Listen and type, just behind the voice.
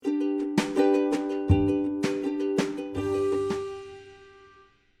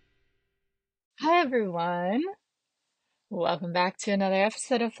everyone. Welcome back to another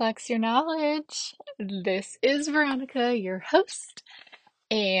episode of Flex Your Knowledge. This is Veronica, your host,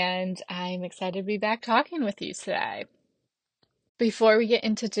 and I'm excited to be back talking with you today. Before we get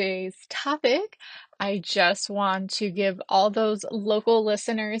into today's topic, I just want to give all those local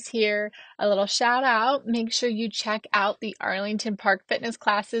listeners here a little shout out. Make sure you check out the Arlington Park Fitness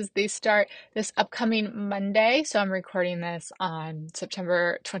classes. They start this upcoming Monday. So I'm recording this on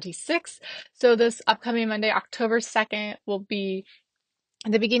September 26th. So this upcoming Monday, October 2nd, will be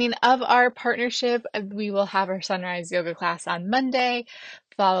the beginning of our partnership. We will have our sunrise yoga class on Monday,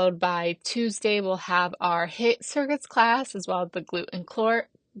 followed by Tuesday, we'll have our HIIT circuits class as well as the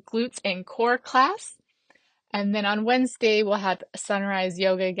glutes and core class. And then on Wednesday, we'll have sunrise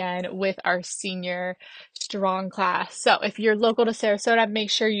yoga again with our senior strong class. So if you're local to Sarasota, make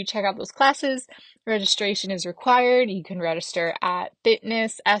sure you check out those classes. Registration is required. You can register at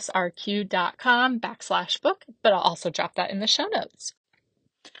fitnesssrq.com/book, but I'll also drop that in the show notes.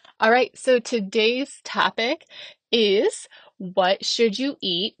 All right, so today's topic is what should you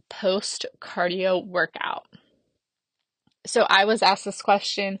eat post cardio workout? So I was asked this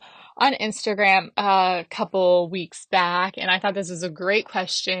question on Instagram a couple weeks back, and I thought this was a great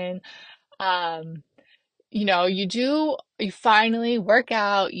question. Um, you finally work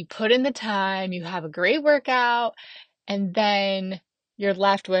out, you put in the time, you have a great workout, and then you're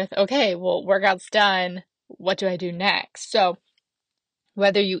left with, okay, well, workout's done. What do I do next? So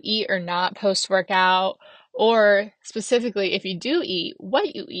whether you eat or not post-workout, or specifically if you do eat,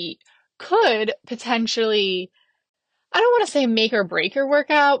 what you eat could potentially, I don't want to say make or break your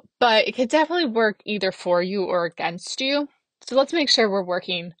workout, but it could definitely work either for you or against you. So let's make sure we're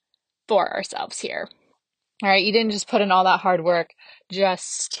working for ourselves here. All right, you didn't just put in all that hard work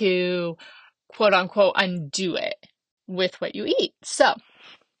just to quote unquote undo it with what you eat. So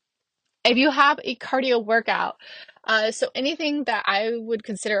if you have a cardio workout, so anything that I would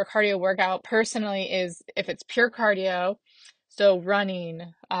consider a cardio workout personally is if it's pure cardio, so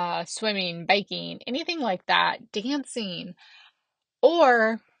running, swimming, biking, anything like that, dancing,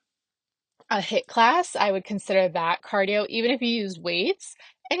 or a HIIT class, I would consider that cardio. Even if you use weights,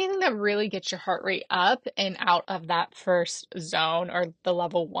 anything that really gets your heart rate up and out of that first zone or the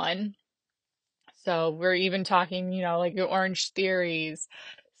level 1. So we're even talking, like your Orange Theories,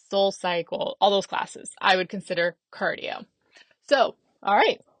 Soul Cycle, all those classes, I would consider cardio. So, all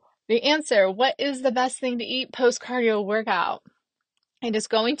right, the answer, what is the best thing to eat post-cardio workout? It is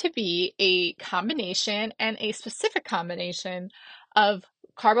going to be a combination and a specific combination of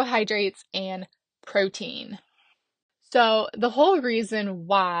carbohydrates and protein. So the whole reason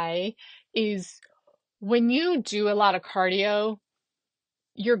why is when you do a lot of cardio,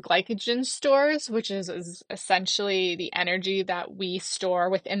 your glycogen stores, which is essentially the energy that we store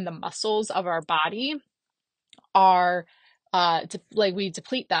within the muscles of our body, are we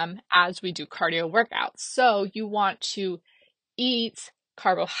deplete them as we do cardio workouts. So you want to eat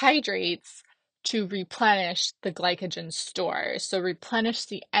carbohydrates to replenish the glycogen stores. So replenish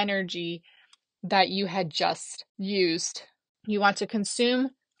the energy that you had just used. You want to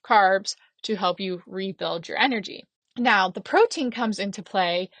consume carbs to help you rebuild your energy. Now, the protein comes into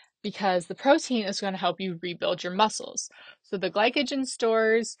play because the protein is going to help you rebuild your muscles. So the glycogen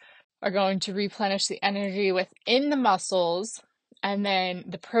stores are going to replenish the energy within the muscles, and then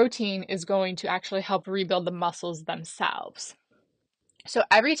the protein is going to actually help rebuild the muscles themselves. So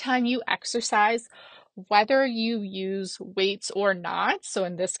every time you exercise, whether you use weights or not, so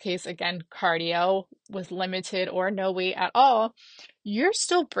in this case, again, cardio with limited or no weight at all, you're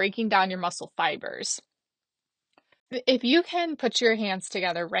still breaking down your muscle fibers. If you can put your hands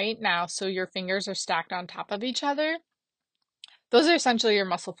together right now so your fingers are stacked on top of each other, those are essentially your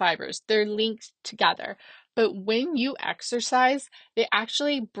muscle fibers. They're linked together. But when you exercise, they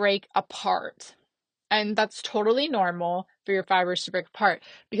actually break apart. And that's totally normal for your fibers to break apart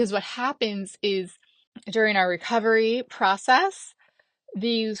because what happens is during our recovery process,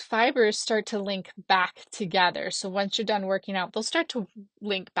 these fibers start to link back together. So once you're done working out, they'll start to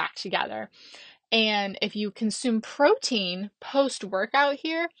link back together. And if you consume protein post-workout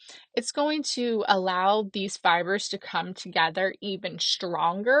here, it's going to allow these fibers to come together even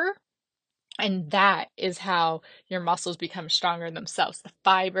stronger. And that is how your muscles become stronger themselves. The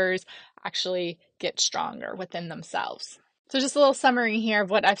fibers actually get stronger within themselves. So just a little summary here of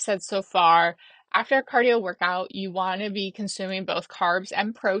what I've said so far. After a cardio workout, you want to be consuming both carbs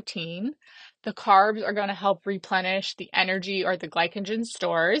and protein. The carbs are going to help replenish the energy or the glycogen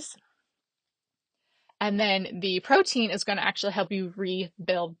stores. And then the protein is going to actually help you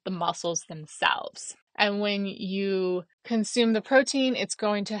rebuild the muscles themselves. And when you consume the protein, it's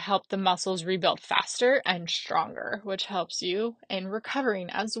going to help the muscles rebuild faster and stronger, which helps you in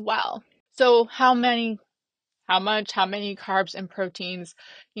recovering as well. So how many carbs and proteins,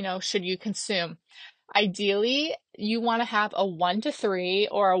 should you consume? Ideally, you want to have a 1-to-3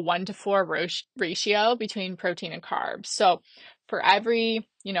 or a 1-to-4 ratio between protein and carbs. So for every,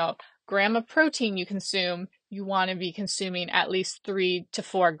 gram of protein you consume, you want to be consuming at least 3 to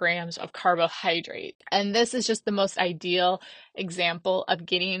 4 grams of carbohydrate. And this is just the most ideal example of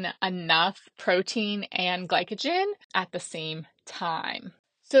getting enough protein and glycogen at the same time.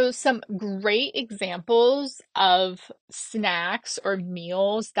 So, some great examples of snacks or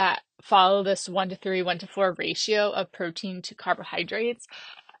meals that follow this 1-to-3, 1-to-4 ratio of protein to carbohydrates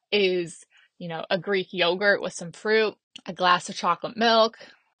is, a Greek yogurt with some fruit, a glass of chocolate milk,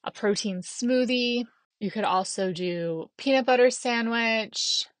 a protein smoothie. You could also do peanut butter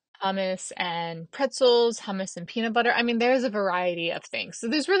sandwich, hummus and pretzels, hummus and peanut butter. I mean, there's a variety of things. So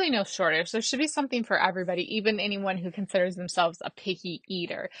there's really no shortage. There should be something for everybody, even anyone who considers themselves a picky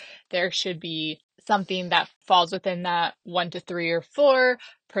eater. There should be something that falls within that 1-to-3 or 4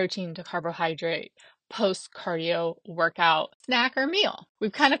 protein to carbohydrate post cardio workout snack or meal.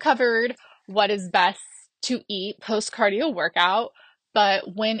 We've kind of covered what is best to eat post cardio workout,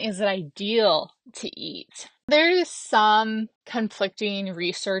 but when is it ideal to eat? There is some conflicting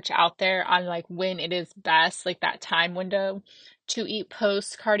research out there on like when it is best, like that time window to eat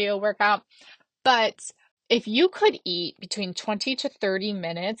post cardio workout. But if you could eat between 20 to 30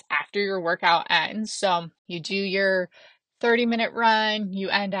 minutes after your workout ends, so you do your 30-minute run, you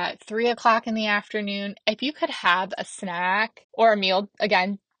end at 3 o'clock in the afternoon, if you could have a snack or a meal,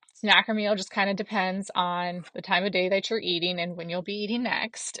 again, snack or meal just kind of depends on the time of day that you're eating and when you'll be eating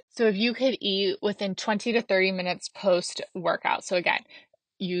next. So if you could eat within 20 to 30 minutes post workout, so again,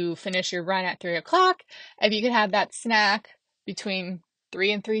 you finish your run at 3 o'clock, if you could have that snack between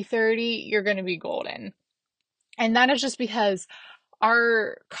 3 and 3:30, you're going to be golden. And that is just because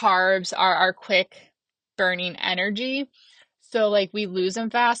our carbs are our quick burning energy. So like we lose them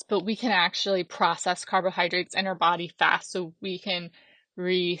fast, but we can actually process carbohydrates in our body fast so we can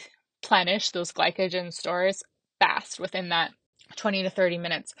replenish those glycogen stores fast within that 20 to 30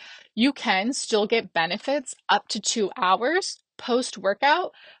 minutes. You can still get benefits up to 2 hours post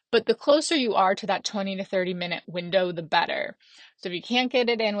workout, but the closer you are to that 20 to 30 minute window, the better. So if you can't get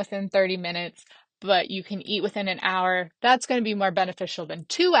it in within 30 minutes, but you can eat within an hour, that's going to be more beneficial than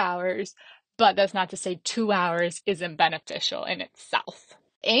 2 hours, but that's not to say 2 hours isn't beneficial in itself.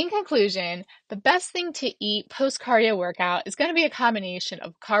 In conclusion, the best thing to eat post cardio workout is going to be a combination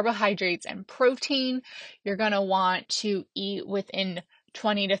of carbohydrates and protein. You're going to want to eat within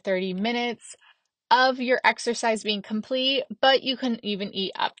 20 to 30 minutes of your exercise being complete, but you can even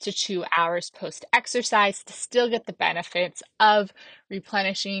eat up to 2 hours post exercise to still get the benefits of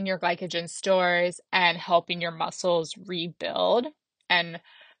replenishing your glycogen stores and helping your muscles rebuild and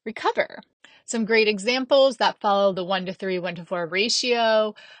recover. Some great examples that follow the 1-to-3, 1-to-4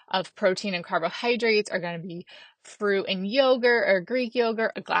 ratio of protein and carbohydrates are going to be fruit and yogurt or Greek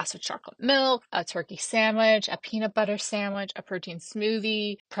yogurt, a glass of chocolate milk, a turkey sandwich, a peanut butter sandwich, a protein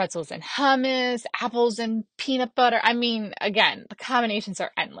smoothie, pretzels and hummus, apples and peanut butter. I mean, again, the combinations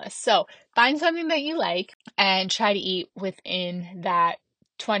are endless. So find something that you like and try to eat within that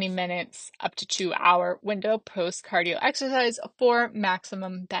 20 minutes up to 2 hour window post cardio exercise for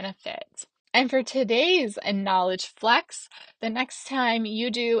maximum benefit. And for today's Knowledge Flex, the next time you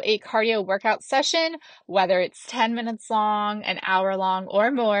do a cardio workout session, whether it's 10 minutes long, an hour long,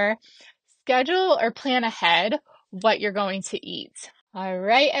 or more, schedule or plan ahead what you're going to eat. All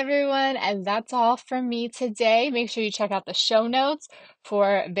right, everyone, and that's all from me today. Make sure you check out the show notes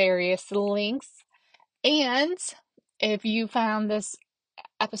for various links. And if you found this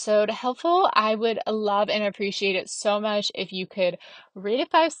episode helpful, I would love and appreciate it so much if you could rate it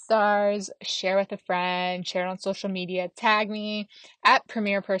 5 stars, share with a friend, share it on social media, tag me at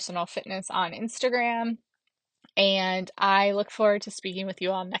Premier Personal Fitness on Instagram. And I look forward to speaking with you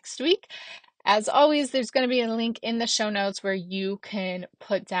all next week. As always, there's going to be a link in the show notes where you can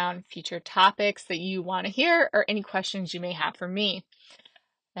put down future topics that you want to hear or any questions you may have for me.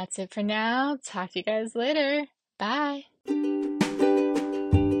 That's it for now. Talk to you guys later. Bye.